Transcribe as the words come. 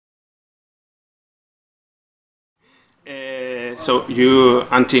So you,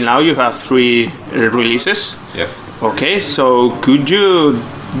 until now, you have 3 releases. Yeah. Okay, so could you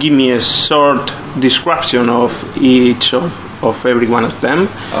give me a short description of each of every one of them?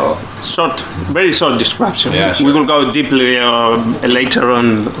 Oh. Very short description. Yeah, sure. We will go deeply later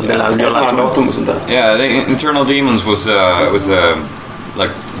on your last one. Yeah, the Internal Demons was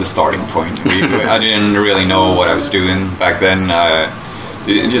like the starting point. I didn't really know what I was doing back then. I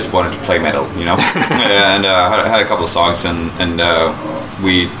just wanted to play metal, you know, and had a couple of songs, and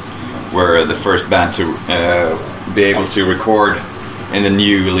we were the first band to be able to record in the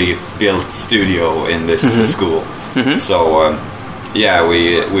newly built studio in this school. So yeah,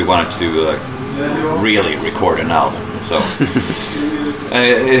 we wanted to like really record an album. So and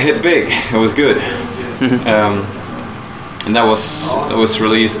it hit big. It was good. And that was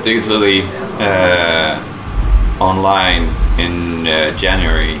released digitally online in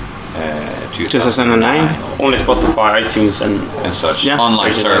January 2009. Only Spotify, iTunes, and such. Yeah.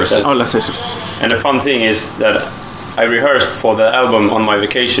 Online services. Online services. And the fun thing is that I rehearsed for the album on my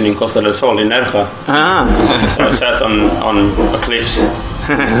vacation in Costa del Sol in Nerja. So I sat on a cliffs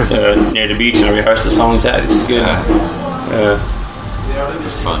near the beach and I rehearsed the songs. Yeah, this is good. It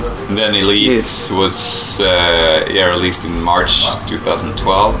was fun. And then Elite was released in March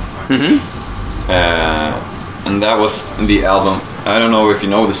 2012. And that was the album. I don't know if you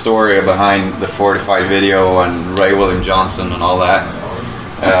know the story behind the Fortified video and Ray William Johnson and all that.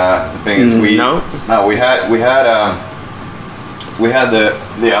 The thing is, we had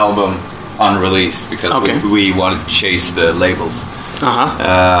the album unreleased because we wanted to chase the labels.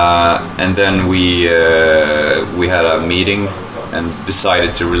 And then we had a meeting and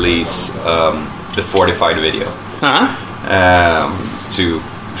decided to release the Fortified video to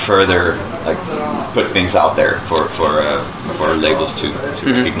further like put things out there for labels to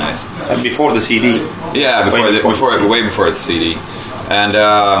recognize. And before the CD. Yeah, way before the CD. And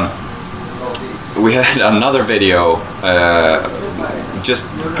we had another video just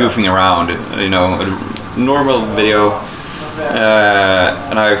goofing around, you know, a normal video,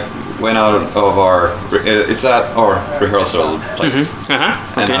 and I went out of it's at our rehearsal place,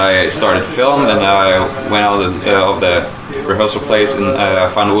 and I started film, and I went out of the rehearsal place, and I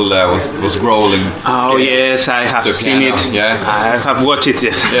found Ulla was rolling. Oh yes, I have seen it. Yeah, I have watched it.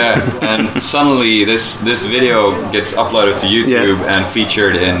 Yes. Yeah, and suddenly this video gets uploaded to YouTube and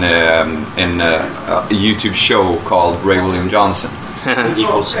featured in a YouTube show called Ray William Johnson.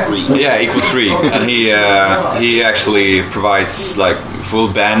 Equals 3. Yeah, Equals 3, and he actually provides like full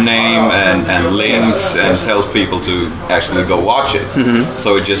band name and links and tells people to actually go watch it.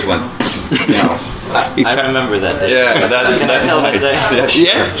 So it just went, you know. I remember that day. Yeah, Can I tell that day?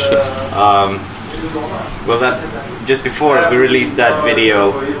 Well, that just before we released that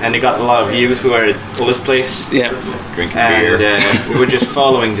video, and it got a lot of views. We were at Ulla's place. Yeah, drinking beer. And we were just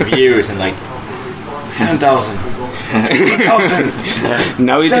following the views and like 7,000. 50,000.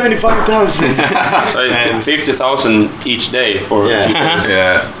 Now it's 75,000. So 50,000 each day for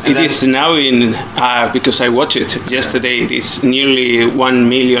It is now in because I watched it yesterday. It is nearly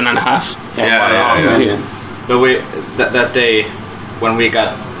 1.5 million. But that day when we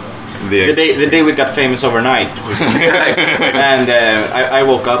got the day we got famous overnight, and I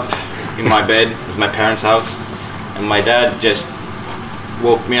woke up in my bed at my parents' house, and my dad just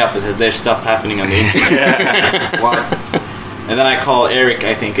woke me up and said, "There's stuff happening on the internet." What? And then I call Eric,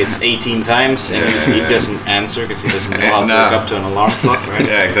 I think it's 18 times, and he doesn't answer because he doesn't know how to wake up to an alarm clock, right?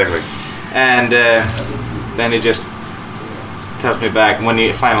 Yeah, exactly. And then he just tells me back when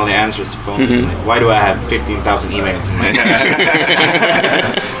he finally answers the phone, like, why do I have 15,000 emails in my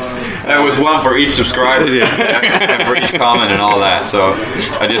That was one for each subscriber and for each comment and all that. So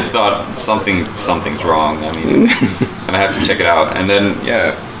I just thought something's wrong. I mean, and I have to check it out. And then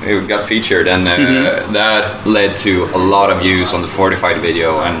it got featured, and that led to a lot of views on the Fortified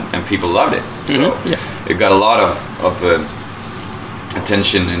video, and people loved it. So it got a lot of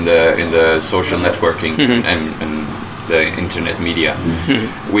attention in the social networking and the internet media,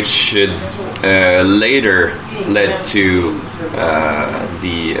 which later led to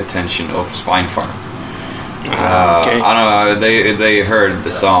the attention of Spinefarm. I don't know. They heard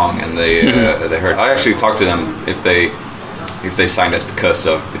the song, and they heard. I actually talked to them if they signed us because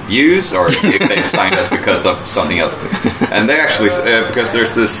of the views or if they signed us because of something else. And they actually because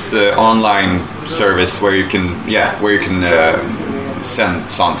there's this online service where you can send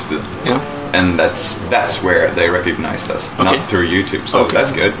songs to them. Yeah. And that's where they recognized us, not through YouTube. So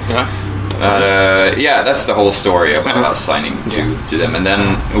that's good. Yeah. That's the whole story about us signing to them. And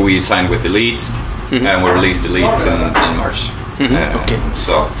then we signed with Elite, and we released Elite in March Okay.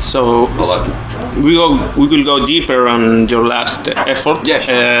 So a lot. we will go deeper on your last effort. Yeah,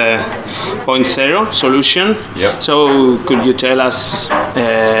 sure. Point Zero Solution. Yep. So could you tell us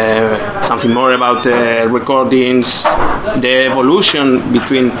something more about the recordings, the evolution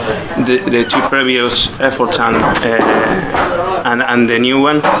between the two previous efforts and the new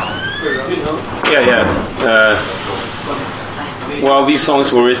one? Yeah. Well, these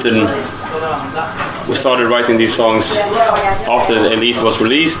songs were written. We started writing these songs after Elite was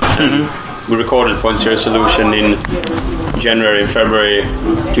released. We recorded Point Zero Solution in January and February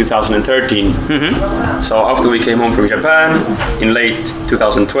 2013. So after we came home from Japan in late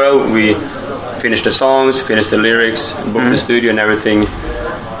 2012, we finished the songs, finished the lyrics, booked the studio and everything.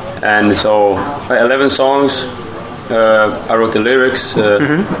 And so 11 songs. I wrote the lyrics.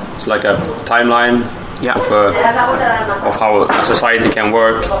 It's like a timeline of how a society can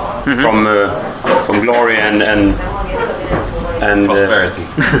work from glory and prosperity.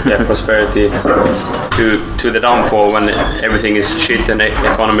 Prosperity to the downfall when everything is shit and the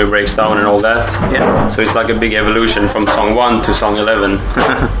economy breaks down and all that. So it's like a big evolution from song 1 to song 11.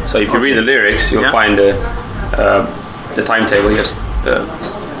 So if you read the lyrics, you'll find the timetable just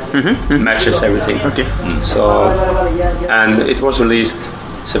matches everything. So and it was released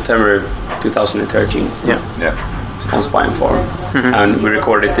September 2013. On Spinefarm. And we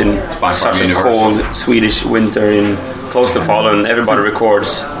recorded it in such a cold Swedish winter in close to Falun. Everybody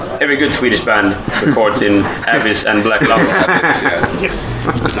records. Every good Swedish band records in Abyss and Black Lava.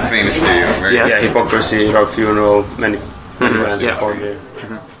 It's a famous studio, right? Hypocrisy, Rock Funeral, many bands record here.